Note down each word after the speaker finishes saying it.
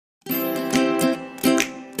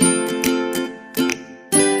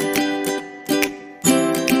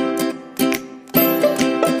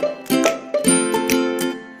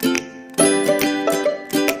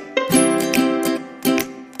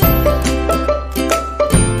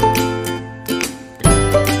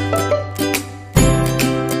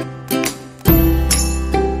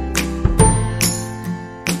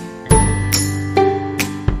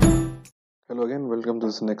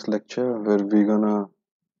this next lecture where we're gonna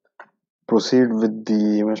proceed with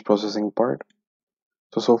the image processing part.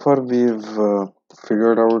 So far we've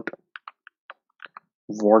figured out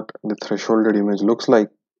what the thresholded image looks like.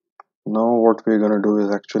 Now what we're gonna do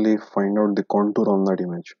is actually find out the contour on that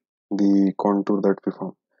image, the contour that we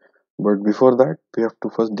found. But before that, we have to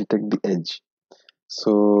first detect the edge.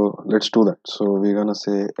 So let's do that. So we're gonna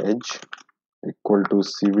say edge equal to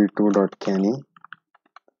cv2.canny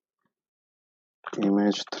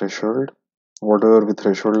image threshold, whatever we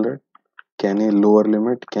thresholded, canny lower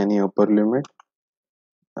limit, canny upper limit,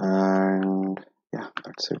 and yeah,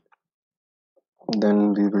 that's it.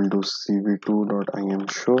 Then we will do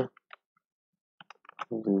cv2.imshow.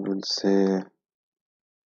 We will say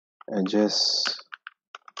edges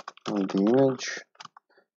of the image.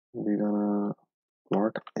 We're gonna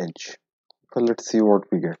plot edge. Well, let's see what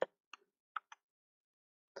we get.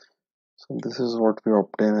 So this is what we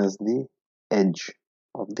obtain as the edge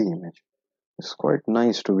of the image. It's quite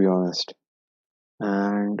nice, to be honest.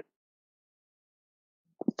 And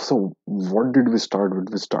so what did we start with?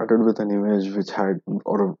 We started with an image which had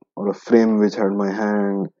or a frame which had my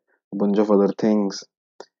hand, a bunch of other things.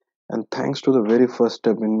 And thanks to the very first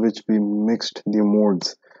step in which we mixed the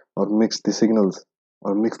modes or mixed the signals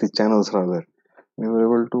or mixed the channels rather, we were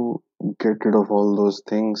able to get rid of all those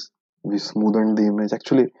things. We smoothened the image.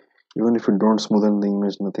 Actually, even if you don't smoothen the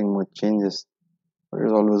image, nothing much changes. But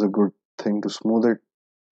it's always a good thing to smooth it.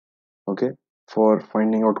 Okay, for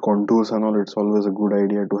finding out contours and all, it's always a good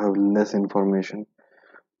idea to have less information.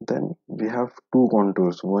 Then we have two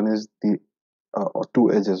contours. One is the or two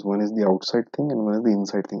edges. One is the outside thing and one is the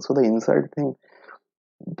inside thing. So the inside thing,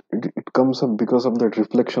 it comes up because of that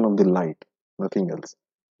reflection of the light, nothing else.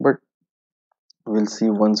 But we'll see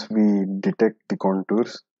once we detect the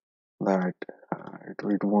contours that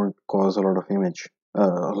it won't cause a lot of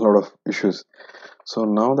a lot of issues. So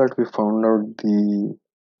now that we found out the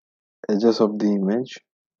edges of the image,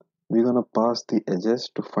 we're gonna pass the edges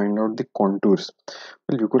to find out the contours.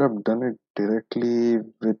 Well, you could have done it directly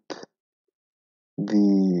with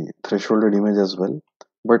the thresholded image as well,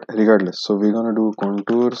 but regardless, so we're gonna do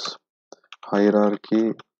contours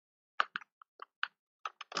hierarchy,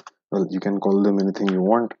 well, you can call them anything you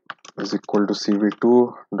want, is equal to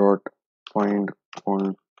cv2 dot find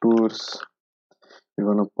contours.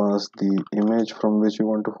 You're gonna pass the image from which you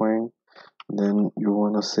want to find, then you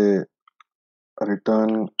wanna say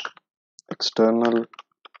return external,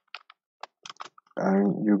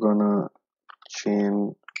 and you're gonna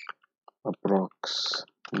chain approx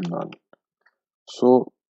none.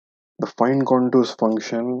 So the find contours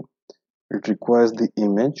function, it requires the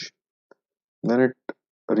image, then it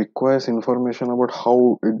requires information about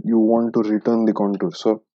how you want to return the contour.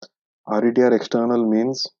 So retr external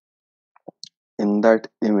means in that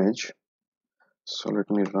image. So let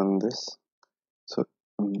me run this. So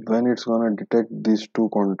when it's gonna detect these two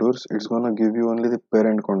contours, it's gonna give you only the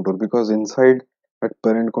parent contour, because inside that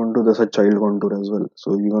parent contour there's a child contour as well.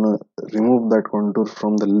 So you're gonna remove that contour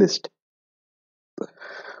from the list.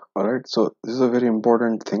 Alright, so this is a very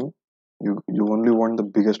important thing. You only want the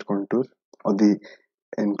biggest contour or the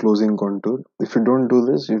enclosing contour. If you don't do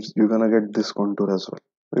this, you're gonna get this contour as well.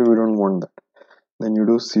 We don't want that. Then you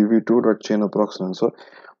do cv2.chain approx none. So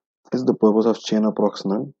this is the purpose of chain approx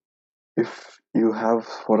none. If you have,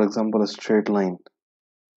 for example, a straight line,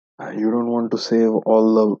 you don't want to save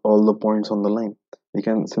all the points on the line. You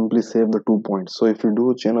can simply save the 2 points. So if you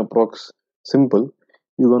do chain approx simple,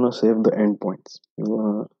 you're gonna save the end points. You're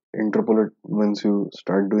gonna interpolate once you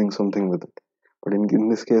start doing something with it. But in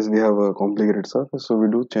this case, we have a complicated surface, so we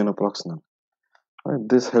do chain approx none. Right,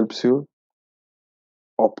 this helps you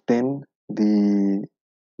obtain the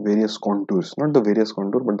various contours, not the various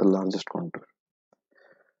contour, but the largest contour.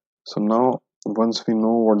 So now, once we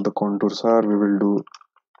know what the contours are, we will do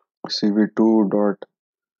cv2 dot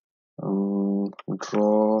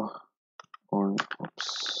draw on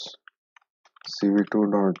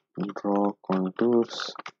cv2 dot draw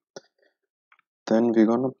contours. Then we're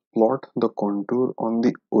gonna plot the contour on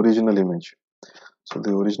the original image. So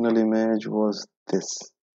the original image was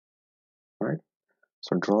this, right?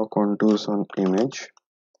 So draw contours on image.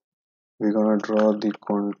 We're gonna draw the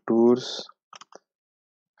contours.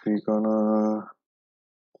 We're gonna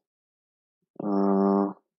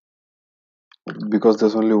because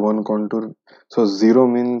there's only one contour, so 0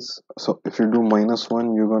 means, so if you do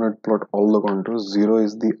 -1, you're gonna plot all the contours. 0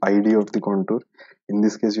 is the ID of the contour. In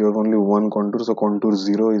this case, you have only one contour, so contour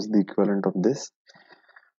 0 is the equivalent of this.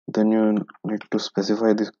 Then you need to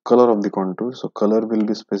specify the color of the contour. So color will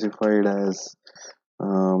be specified as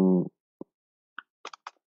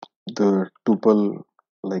the tuple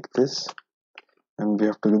like this, and we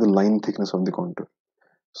have to give the line thickness of the contour.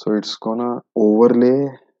 So it's gonna overlay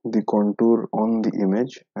the contour on the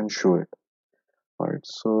image and show it. Alright,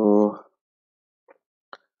 so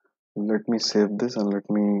let me save this and let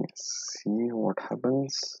me see what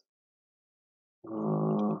happens.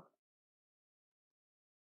 Well,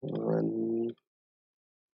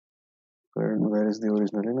 where is the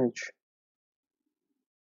original image?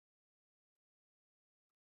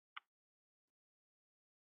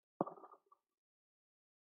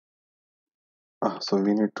 So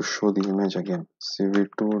we need to show the image again.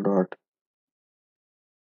 cv2 dot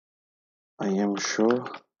im show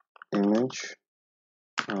image.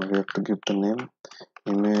 We have to give the name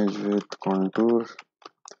image with contour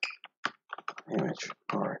image.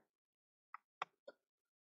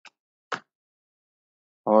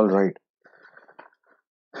 All right,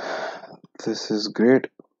 this is great.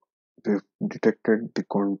 We've detected the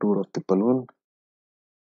contour of the balloon.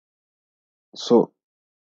 So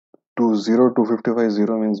to 0 to 55,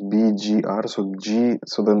 0 means BGR. So G,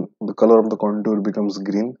 so then the color of the contour becomes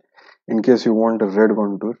green. In case you want a red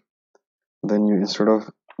contour, then you, instead of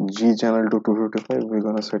G channel to 255, we're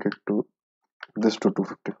gonna set it to this to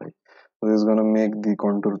 255. So this is gonna make the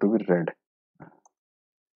contour to be red.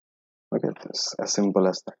 Okay, it's as simple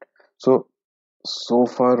as that. So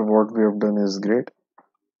far what we have done is great.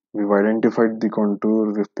 We've identified the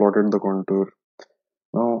contour, we've plotted the contour.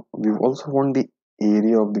 Now we also want the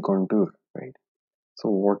area of the contour, right? So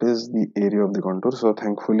what is the area of the contour? So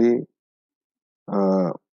thankfully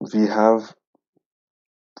we have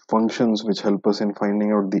functions which help us in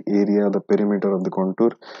finding out the area, the perimeter of the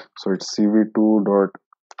contour. So it's cv2 dot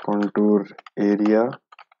contour area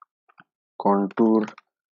contour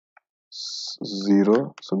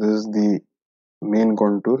 0. So this is the main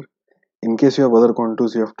contour. In case you have other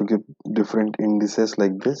contours, you have to give different indices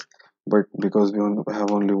like this, but because we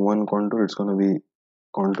have only one contour, it's going to be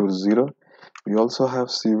contour 0. We also have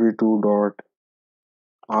cv2 dot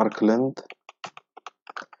arc length,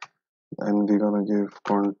 and we're going to give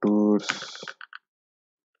contours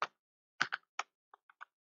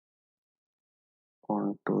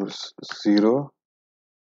 0.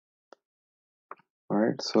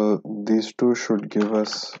 Alright, so these two should give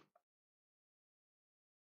us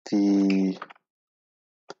the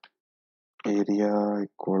area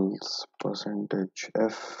equals percentage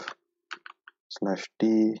f slash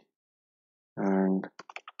t and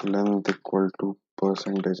length equal to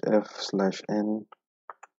percentage f slash n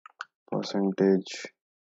percentage,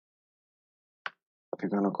 we're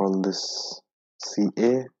gonna call this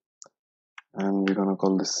CA and we're gonna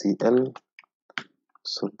call this CL.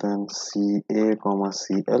 So then CA comma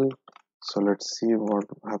CL. So let's see what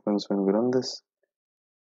happens when we run this.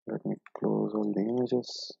 Let me close all the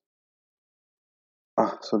images.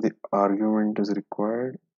 So the argument is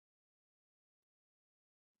required.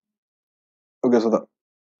 Okay, so the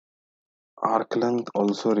arc length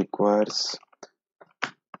also requires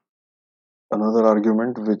another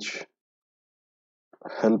argument which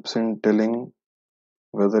helps in telling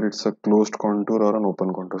whether it's a closed contour or an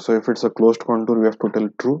open contour. So if it's a closed contour, we have to tell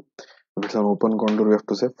true. If it's an open contour, we have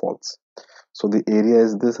to say false. So the area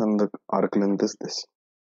is this and the arc length is this.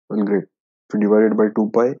 Well, great. If you divide it by 2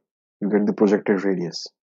 pi, you get the projected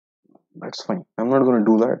radius. That's fine. I'm not going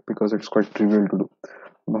to do that because it's quite trivial to do.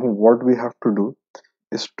 Now what we have to do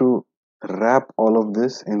is to wrap all of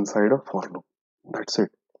this inside a for loop. That's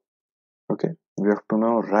it. Okay, we have to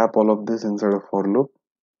now wrap all of this inside a for loop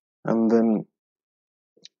and then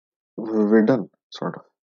we're done, sort of.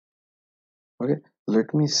 Okay,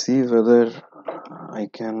 let me see whether I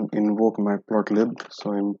can invoke matplotlib.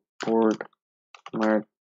 So import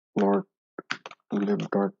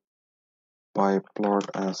matplotlib.pyplot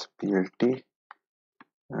as plt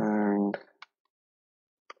and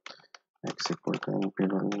x equal to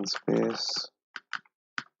np space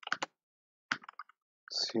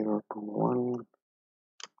 0 to 1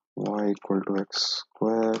 y equal to x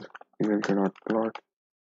square plt.plot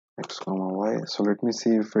x comma y. So let me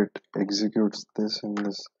see if it executes this in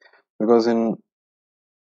this, because in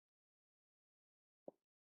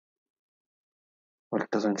but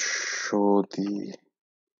it doesn't show the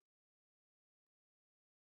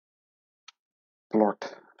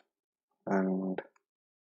plot, and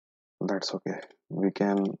that's okay. We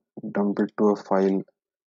can dump it to a file,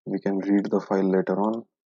 we can read the file later on,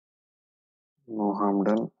 no harm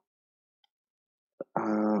done.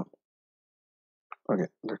 Okay,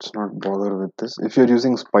 let's not bother with this. If you're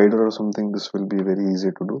using Spider or something, this will be very easy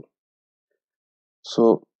to do.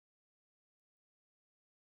 So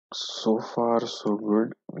far so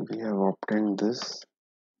good. We have obtained this.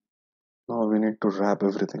 Now we need to wrap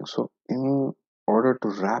everything. So in order to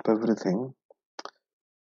wrap everything,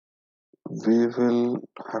 we will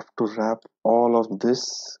have to wrap all of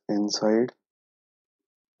this inside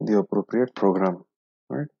the appropriate program,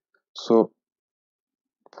 right? So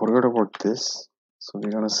forget about this. So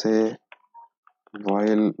we're gonna say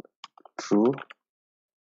while true,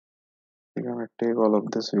 we're gonna take all of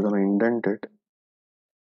this, we're gonna indent it.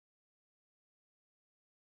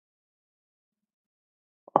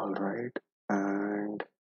 All right, and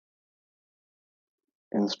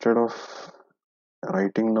instead of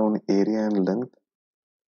writing down area and length,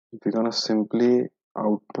 we're gonna simply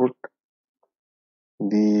output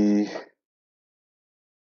the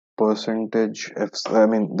percentage f, I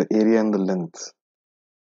mean the area and the length.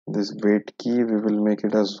 This weight key we will make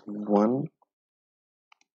it as 1,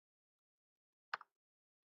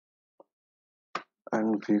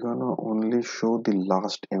 and we're gonna only show the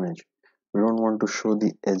last image. We don't want to show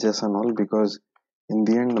the edges and all, because in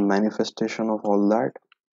the end the manifestation of all that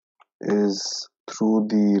is through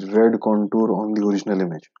the red contour on the original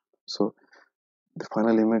image. So the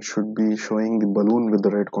final image should be showing the balloon with the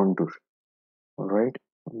red contour. All right.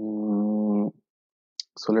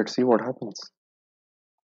 So let's see what happens.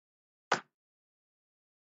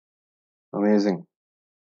 Amazing.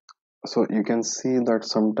 So you can see that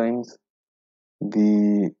sometimes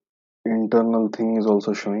the internal thing is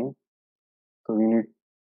also showing. So we need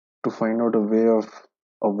to find out a way of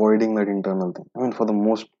avoiding that internal thing. I mean, for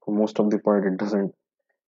most of the part, it doesn't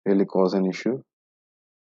really cause an issue.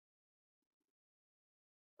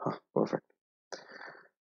 Perfect.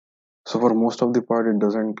 So for most of the part, it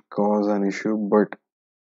doesn't cause an issue, but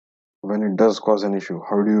when it does cause an issue,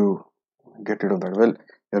 how do you get rid of that? Well,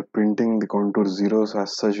 you're printing the contour zeros,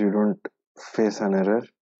 as such you don't face an error.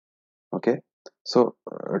 Okay, so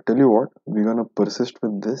tell you what, we're gonna persist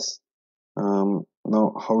with this.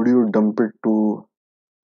 Now how do you dump it to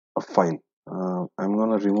a file? I'm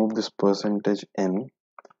gonna remove this percentage n.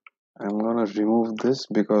 I'm gonna remove this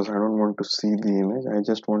because I don't want to see the image. I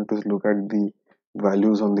just want to look at the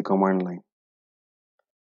values on the command line.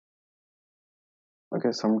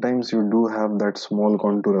 Okay, sometimes you do have that small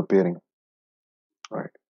contour appearing. Right,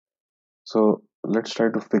 so let's try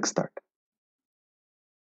to fix that.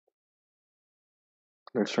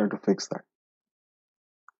 Let's try to fix that.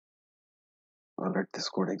 I'll let this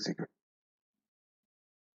code execute.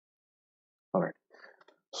 All right,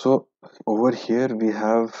 so over here we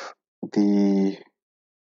have the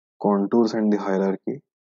contours and the hierarchy.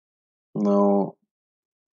 Now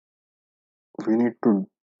we need to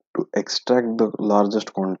extract the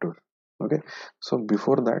largest contour. Okay, so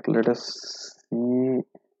before that, let us see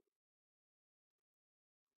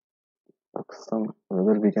some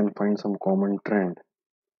whether we can find some common trend.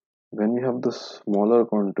 When you have the smaller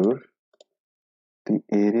contour, the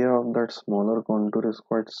area of that smaller contour is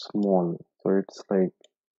quite small, so it's like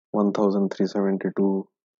 1372,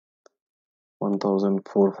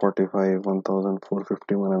 1445,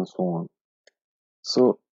 1451, and so on.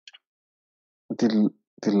 So the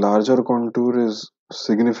the larger contour is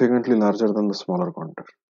significantly larger than the smaller contour.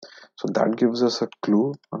 So that gives us a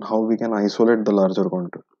clue on how we can isolate the larger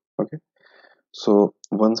contour. Okay, so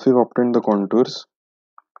once we've obtained the contours,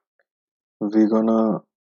 we're gonna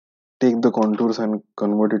take the contours and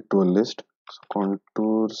convert it to a list. So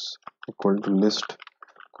contours equal to list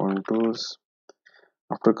contours.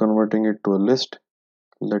 After converting it to a list,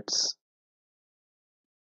 let's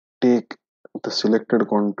take the selected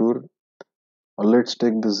contour, or let's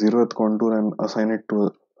take the 0th contour and assign it to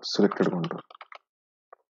a selected contour.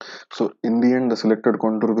 So in the end, the selected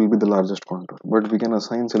contour will be the largest contour, but we can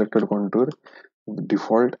assign selected contour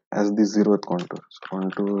default as the 0th contour. So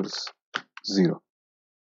contours 0.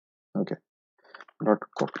 Okay, dot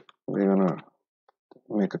copy. We're gonna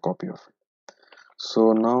make a copy of it.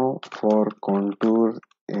 So now for contour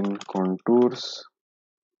in contours,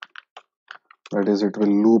 that is, it will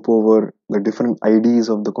loop over the different IDs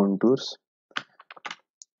of the contours.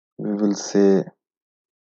 We will say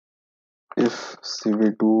if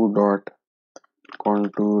cv2 dot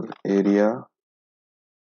contour area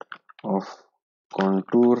of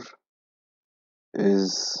contour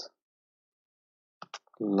is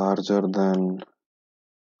larger than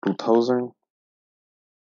 2000,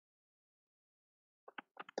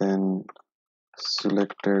 then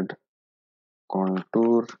selected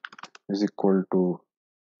contour is equal to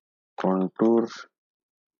contour.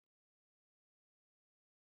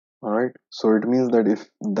 Alright, so it means that if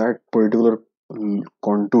that particular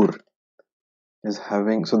contour is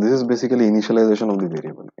having, so this is basically initialization of the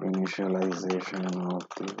variable. Initialization of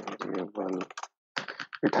the variable.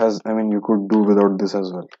 It has, I mean, you could do without this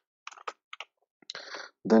as well.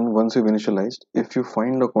 Then once you've initialized, if you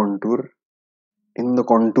find a contour in the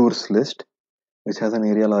contours list, which has an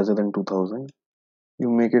area larger than 2000, you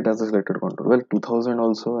make it as a selected contour. Well, 2000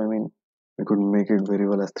 also, I mean, we could make it very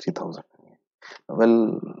well as 3000.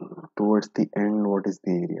 Well, towards the end, what is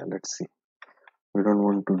the area? Let's see. We don't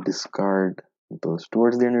want to discard those.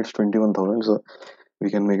 Towards the end, it's 21,000, so we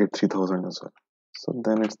can make it 3000 as well. So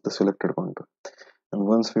then it's the selected contour. And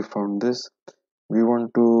once we found this, we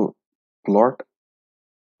want to plot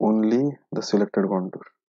only the selected contour.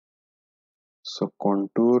 So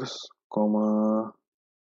contours, comma.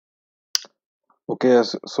 Okay,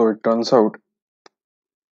 so it turns out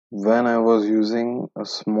when I was using a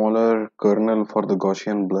smaller kernel for the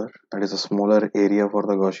Gaussian blur, that is a smaller area for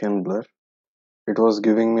the Gaussian blur, it was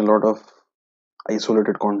giving me a lot of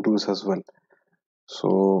isolated contours as well.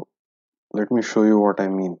 So let me show you what I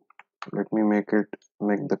mean. Let me make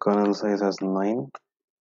the kernel size as 9,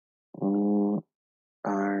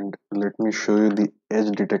 and let me show you the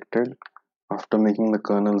edge detected after making the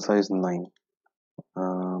kernel size 9.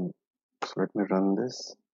 So let me run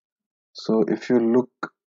this. So if you look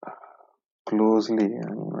closely,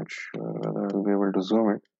 I'm not sure whether I'll be able to zoom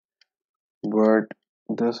it, but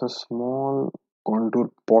there's a small contour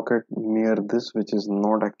pocket near this which is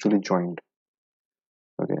not actually joined.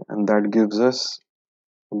 Okay, and that gives us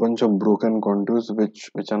a bunch of broken contours which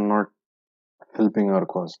are not helping our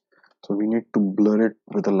cause. So we need to blur it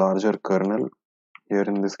with a larger kernel. Here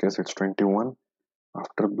in this case it's 21.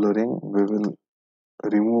 After blurring, we will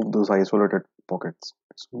remove those isolated pockets.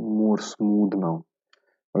 It's more smooth now.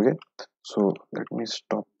 Okay, so let me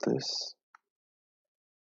stop this.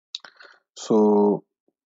 So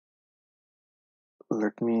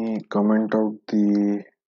let me comment out the.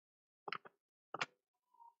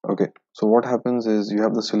 Okay, so what happens is you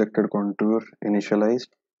have the selected contour initialized.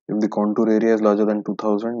 If the contour area is larger than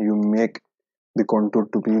 2000, you make the contour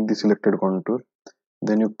to be the selected contour.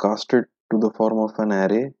 Then you cast it to the form of an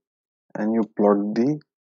array and you plot the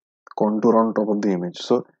contour on top of the image.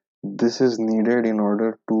 So this is needed in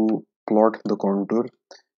order to plot the contour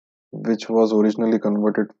which was originally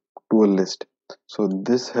converted to a list. So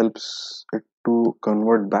this helps it to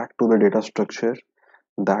convert back to the data structure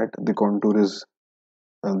that the contour is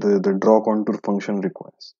the draw contour function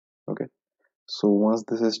requires. Okay, so once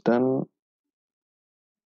this is done,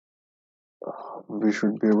 we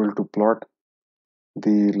should be able to plot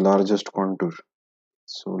the largest contour.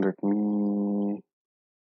 So let me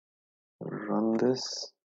run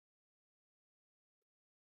this.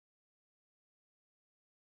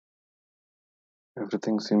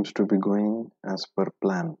 Everything seems to be going as per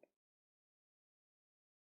plan.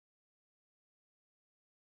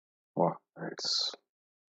 Wow, it's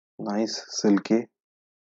nice, silky,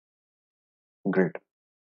 great.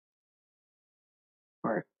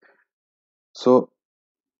 All right, so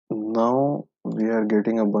now we are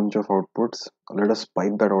getting a bunch of outputs. Let us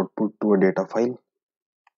pipe that output to a data file,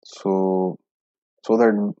 so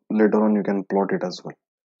that later on you can plot it as well.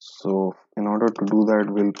 So in order to do that,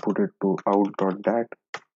 we'll put it to out.dat.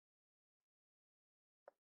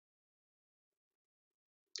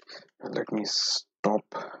 Let me stop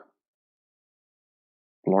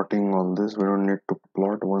plotting all this. We don't need to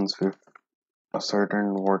plot once we've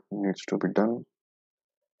ascertained what needs to be done.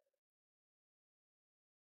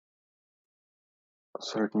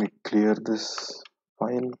 So let me clear this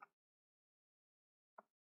file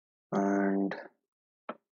and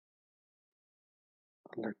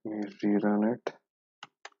let me rerun it.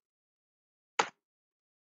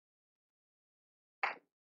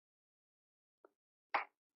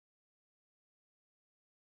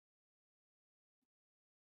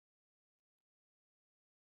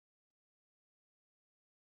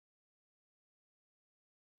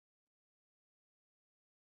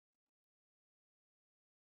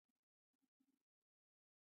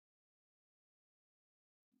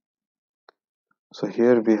 So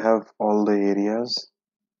here we have all the areas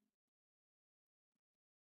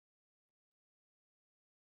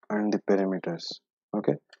and the parameters.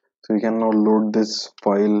 Okay, so we can now load this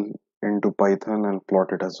file into Python and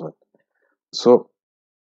plot it as well. So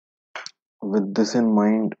with this in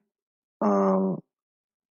mind, um,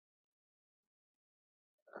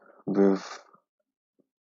 we've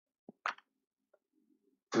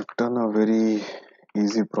done a very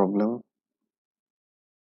easy problem.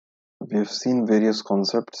 We've seen various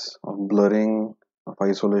concepts of blurring, of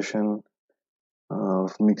isolation,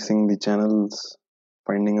 of mixing the channels,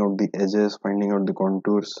 finding out the edges, finding out the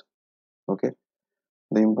contours. Okay,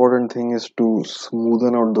 the important thing is to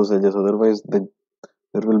smoothen out those edges, otherwise there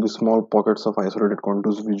will be small pockets of isolated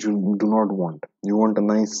contours which you do not want. You want a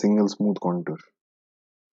nice single smooth contour.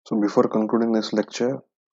 So before concluding this lecture,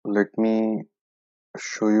 let me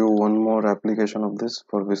show you one more application of this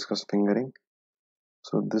for viscous fingering.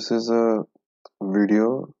 So this is a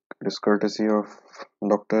video. It is courtesy of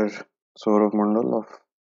Dr. Saurav Mandal of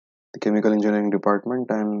the Chemical Engineering Department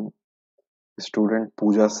and student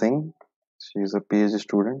Pooja Singh. She is a PhD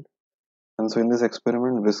student. And so in this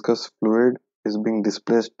experiment, viscous fluid is being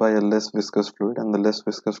displaced by a less viscous fluid, and the less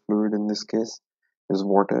viscous fluid in this case is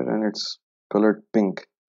water, and it's colored pink.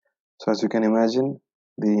 So as you can imagine,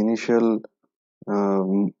 the initial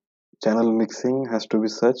um, channel mixing has to be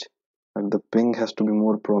such that the pink has to be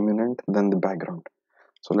more prominent than the background.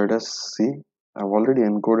 So let us see. I've already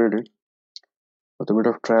encoded it with a bit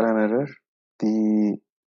of trial and error. The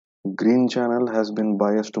green channel has been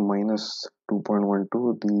biased to minus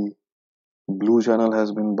 2.12. The blue channel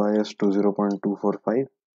has been biased to 0.245,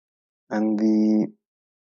 and the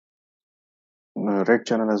red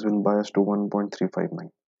channel has been biased to 1.359.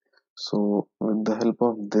 So with the help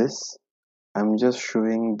of this, I'm just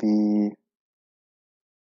showing the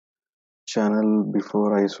channel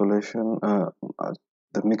before isolation,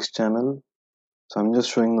 the mixed channel. So I'm just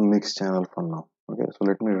showing the mixed channel for now. Okay, so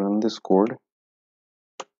let me run this code.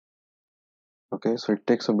 Okay, so it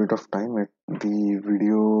takes a bit of time. The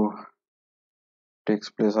video takes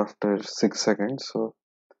place after 6 seconds, so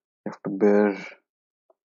you have to bear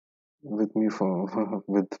with me for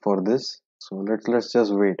for this. So let's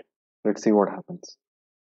just wait. Let's see what happens.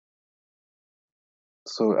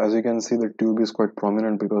 So as you can see, the tube is quite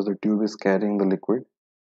prominent because the tube is carrying the liquid.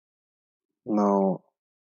 Now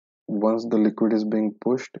once the liquid is being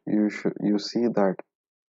pushed, you see that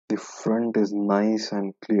the front is nice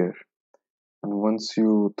and clear, and once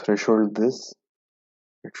you threshold this,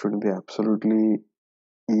 it should be absolutely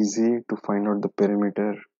easy to find out the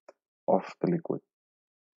perimeter of the liquid.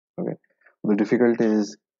 Okay, the difficulty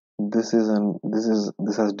is this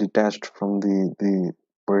has detached from the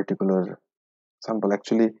particular sample.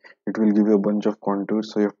 Actually, it will give you a bunch of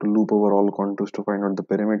contours, so you have to loop over all contours to find out the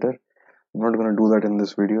perimeter. I'm not going to do that in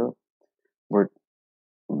this video, but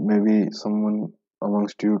maybe someone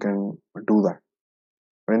amongst you can do that.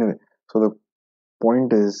 But anyway, so the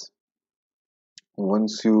point is,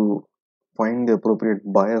 once you find the appropriate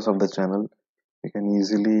bias of the channel, you can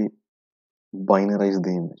easily binarize the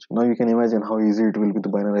image. Now you can imagine how easy it will be to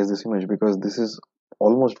binarize this image, because this is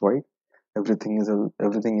almost white, everything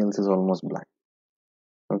else is almost black.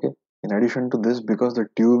 Okay, in addition to this, because the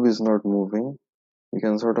tube is not moving, you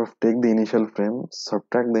can sort of take the initial frame,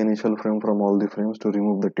 subtract the initial frame from all the frames to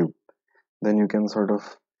remove the tube. Then you can sort of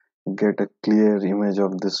get a clear image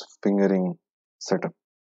of this fingering setup.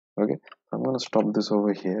 Okay, I'm going to stop this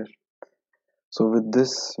over here. So with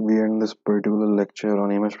this, we end this particular lecture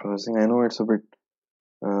on image processing. I know it's a bit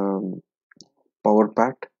um, power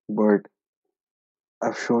packed, but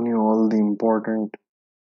I've shown you all the important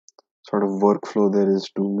sort of workflow there is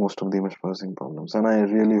to most of the image processing problems, and I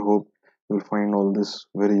really hope you'll find all this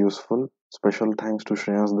very useful. Special thanks to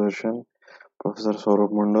Shreyas Darshan, Professor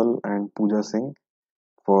Saurabh Mandal, and Pooja Singh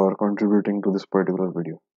for contributing to this particular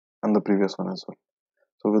video and the previous one as well.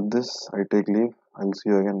 So with this, I take leave. I'll see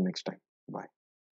you again next time. Bye.